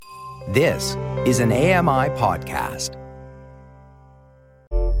This is an AMI podcast.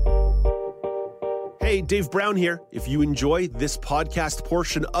 Hey, Dave Brown here. If you enjoy this podcast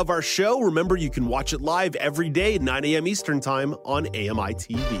portion of our show, remember you can watch it live every day at 9 a.m. Eastern Time on AMI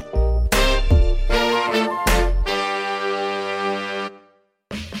TV.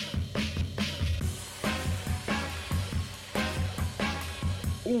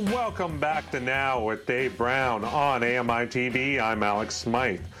 Welcome back to Now with Dave Brown on AMI TV. I'm Alex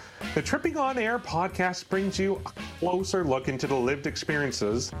Smythe. The Tripping on Air podcast brings you a closer look into the lived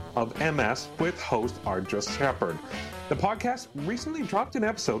experiences of MS with host Ardra Shepard. The podcast recently dropped an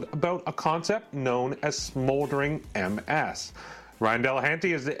episode about a concept known as smouldering MS. Ryan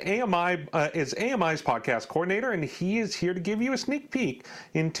Delehanty is AMI's podcast coordinator, and he is here to give you a sneak peek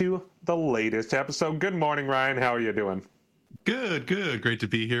into the latest episode. Good morning, Ryan. How are you doing? Good. Great to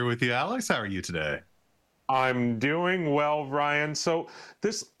be here with you, Alex. How are you today? I'm doing well, Ryan. So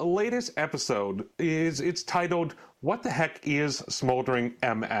this latest episode it's titled, What the Heck is Smoldering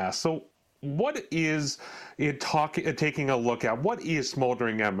MS? So what is it taking a look at? What is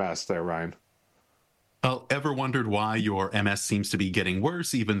smoldering MS there, Ryan? Well, ever wondered why your MS seems to be getting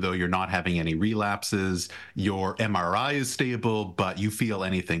worse, even though you're not having any relapses? Your MRI is stable, but you feel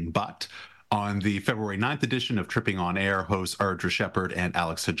anything but. On the February 9th edition of Tripping on Air, hosts Ardra Shepard and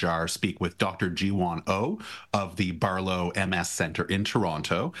Alex Hajar speak with Dr. Jiwon Oh of the Barlow MS Center in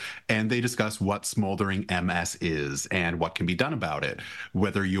Toronto, and they discuss what smoldering MS is and what can be done about it.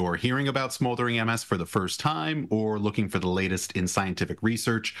 Whether you're hearing about smoldering MS for the first time or looking for the latest in scientific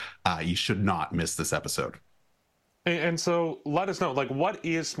research, you should not miss this episode. And so let us know, what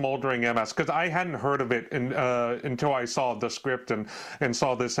is smoldering MS? Because I hadn't heard of it until I saw the script and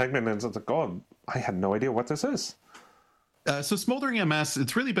saw this segment, and it's like, oh, I had no idea what this is. So smoldering MS,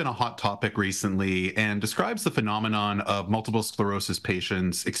 it's really been a hot topic recently and describes the phenomenon of multiple sclerosis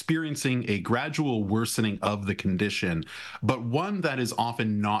patients experiencing a gradual worsening of the condition, but one that is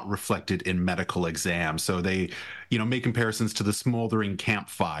often not reflected in medical exams. So they, make comparisons to the smoldering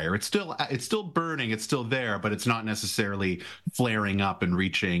campfire. It's still burning, it's still there, but it's not necessarily flaring up and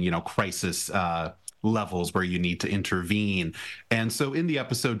reaching, crisis levels where you need to intervene. And so in the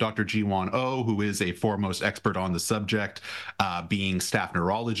episode, Dr. Jiwon Oh, who is a foremost expert on the subject, being staff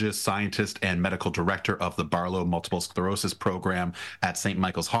neurologist, scientist, and medical director of the Barlow Multiple Sclerosis Program at St.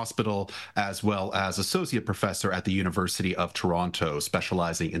 Michael's Hospital, as well as associate professor at the University of Toronto,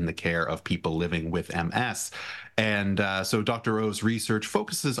 specializing in the care of people living with MS. And so Dr. Oh's research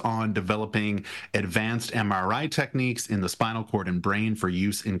focuses on developing advanced MRI techniques in the spinal cord and brain for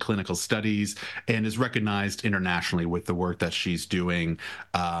use in clinical studies, and is recognized internationally with the work that she's doing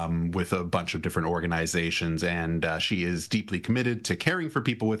with a bunch of different organizations. And she is deeply committed to caring for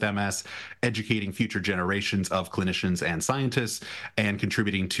people with MS, educating future generations of clinicians and scientists, and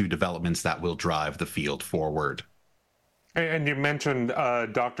contributing to developments that will drive the field forward. And you mentioned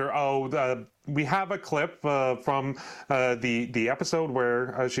Dr. Oh. We have a clip from the episode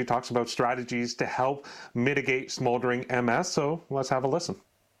where she talks about strategies to help mitigate smoldering MS. So let's have a listen.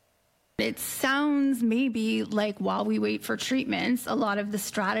 It sounds maybe like while we wait for treatments, a lot of the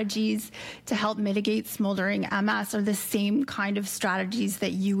strategies to help mitigate smoldering MS are the same kind of strategies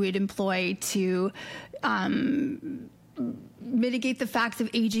that you would employ to mitigate the facts of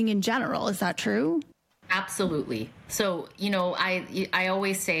aging in general. Is that true? Absolutely. So, I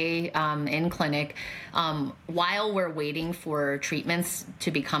always say in clinic, while we're waiting for treatments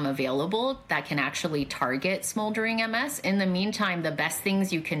to become available that can actually target smoldering MS, in the meantime, the best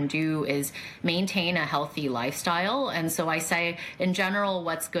things you can do is maintain a healthy lifestyle. And so I say, in general,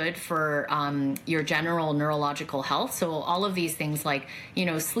 what's good for your general neurological health. So all of these things like,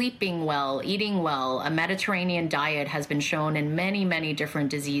 sleeping well, eating well, a Mediterranean diet has been shown in many, many different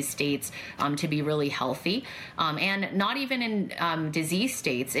disease states to be really healthy. And not even in disease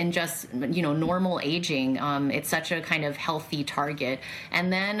states, in just, normal aging, it's such a kind of healthy target.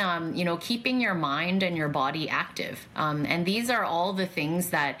 And then, keeping your mind and your body active. And these are all the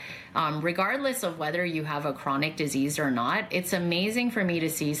things that, regardless of whether you have a chronic disease or not, it's amazing for me to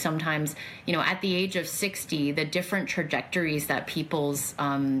see sometimes, at the age of 60, the different trajectories that people's,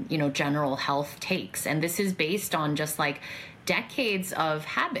 general health takes. And this is based on just decades of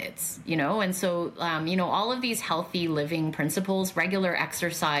habits, and so, all of these healthy living principles, regular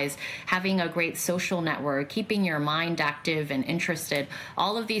exercise, having a great social network, keeping your mind active and interested,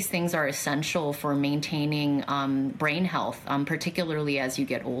 all of these things are essential for maintaining brain health, particularly as you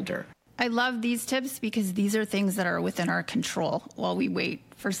get older. I love these tips because these are things that are within our control while we wait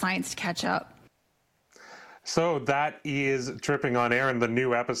for science to catch up. So that is Tripping on Air, and the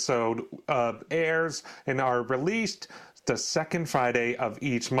new episode airs and are released the second Friday of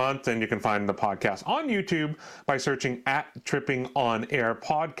each month. And you can find the podcast on YouTube by searching at Tripping On Air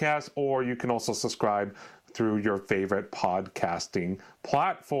Podcast, or you can also subscribe through your favorite podcasting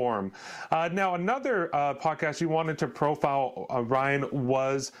platform. Now, another podcast you wanted to profile, Ryan,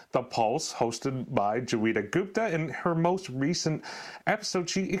 was The Pulse, hosted by Joeita Gupta. In her most recent episode,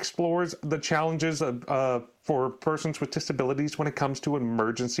 she explores the challenges of for persons with disabilities when it comes to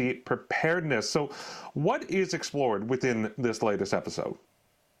emergency preparedness. So what is explored within this latest episode?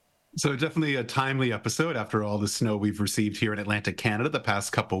 So definitely a timely episode after all the snow we've received here in Atlantic Canada the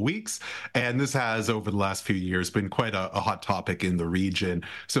past couple weeks. And this has, over the last few years, been quite a hot topic in the region.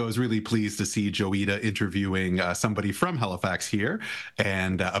 So I was really pleased to see Joeita interviewing somebody from Halifax here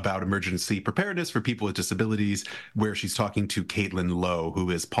and about emergency preparedness for people with disabilities, where she's talking to Caitlin Lowe, who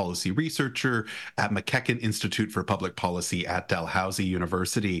is policy researcher at McKechnie Institute for Public Policy at Delehanty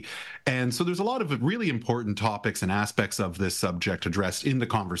University. And so there's a lot of really important topics and aspects of this subject addressed in the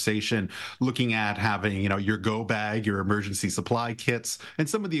conversation, looking at having, your go bag, your emergency supply kits, and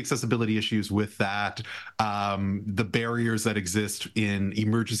some of the accessibility issues with that, the barriers that exist in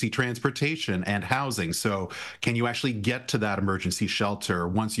emergency transportation and housing. So can you actually get to that emergency shelter?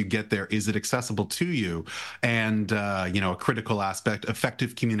 Once you get there, is it accessible to you? And, a critical aspect,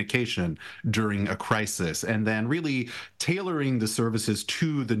 effective communication during a crisis, and then really tailoring the services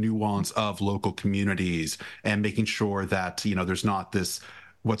to the nuance of local communities and making sure that, there's not this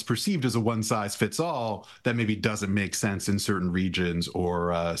what's perceived as a one-size-fits-all that maybe doesn't make sense in certain regions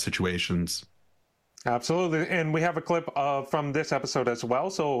or situations. Absolutely. And we have a clip from this episode as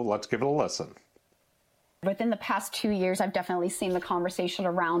well, so let's give it a listen. Within the past 2 years, I've definitely seen the conversation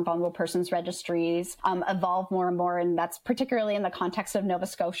around vulnerable persons registries evolve more and more, and that's particularly in the context of Nova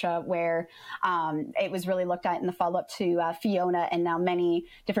Scotia, where it was really looked at in the follow-up to Fiona, and now many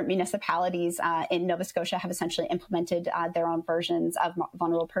different municipalities in Nova Scotia have essentially implemented their own versions of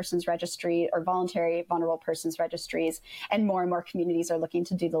vulnerable persons registry or voluntary vulnerable persons registries, and more communities are looking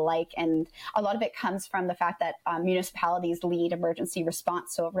to do the like. And a lot of it comes from the fact that municipalities lead emergency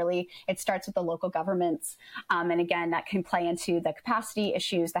response, so it starts with the local governments. And again, that can play into the capacity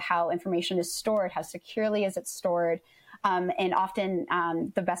issues, how information is stored, how securely is it stored. And often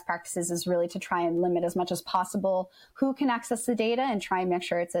the best practices is really to try and limit as much as possible who can access the data and try and make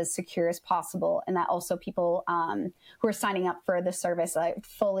sure it's as secure as possible. And that also people who are signing up for the service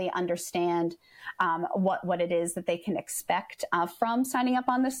fully understand what it is that they can expect from signing up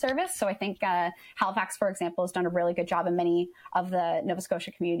on this service. So I think Halifax, for example, has done a really good job, and many of the Nova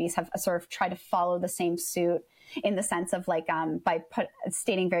Scotia communities have sort of tried to follow the same suit, in the sense of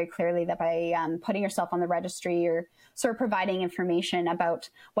stating very clearly that by putting yourself on the registry, you're sort of providing information about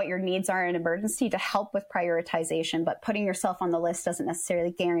what your needs are in an emergency to help with prioritization, but putting yourself on the list doesn't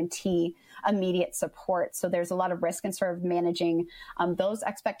necessarily guarantee immediate support. So there's a lot of risk in sort of managing those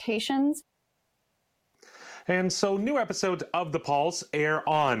expectations. And so new episodes of The Pulse air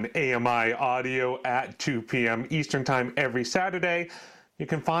on AMI Audio at 2 p.m. Eastern Time every Saturday. You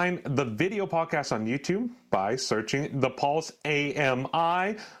can find the video podcast on YouTube by searching The Pulse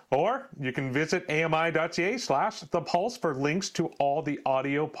AMI, or you can visit ami.ca/The Pulse for links to all the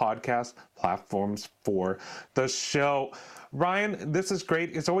audio podcast platforms for the show. Ryan, this is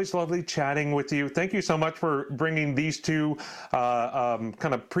great. It's always lovely chatting with you. Thank you so much for bringing these two kind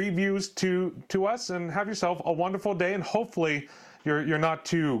of previews to us, and have yourself a wonderful day. And hopefully you're not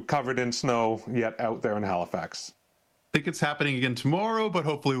too covered in snow yet out there in Halifax. I think it's happening again tomorrow, but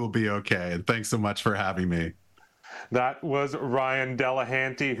hopefully we'll be okay. And thanks so much for having me. That was Ryan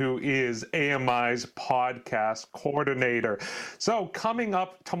Delehanty, who is AMI's podcast coordinator. So coming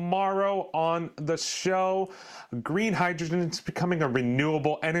up tomorrow on the show, green hydrogen is becoming a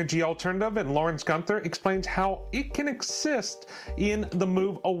renewable energy alternative, and Lawrence Gunther explains how it can assist in the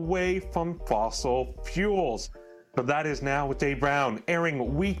move away from fossil fuels. So that is Now with Dave Brown,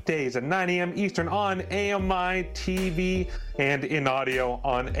 airing weekdays at 9 a.m. Eastern on AMI TV and in audio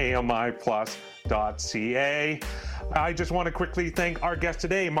on AMIplus.ca. I just want to quickly thank our guests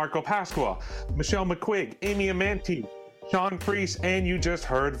today, Marco Pasqua, Michelle McQuigg, Amy Amanti, Sean Priest, and you just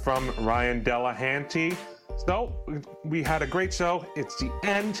heard from Ryan Delehanty. So we had a great show. It's the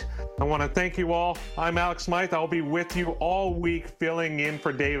end. I want to thank you all. I'm Alex Smythe. I'll be with you all week, filling in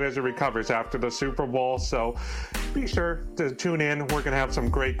for Dave as he recovers after the Super Bowl. So be sure to tune in. We're going to have some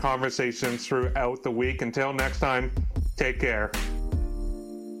great conversations throughout the week. Until next time, take care.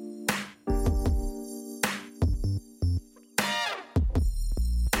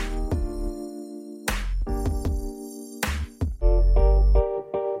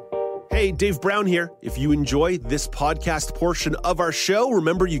 Hey, Dave Brown here. If you enjoy this podcast portion of our show,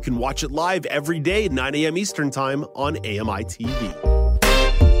 remember you can watch it live every day at 9 a.m. Eastern Time on AMI TV.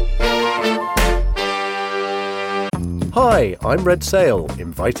 Hi, I'm Red Sail,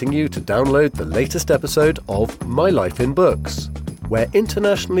 inviting you to download the latest episode of My Life in Books, where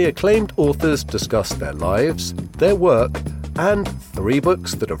internationally acclaimed authors discuss their lives, their work, and 3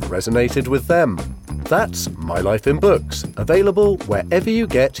 books that have resonated with them. That's My Life in Books, available wherever you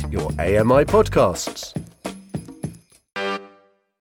get your AMI podcasts.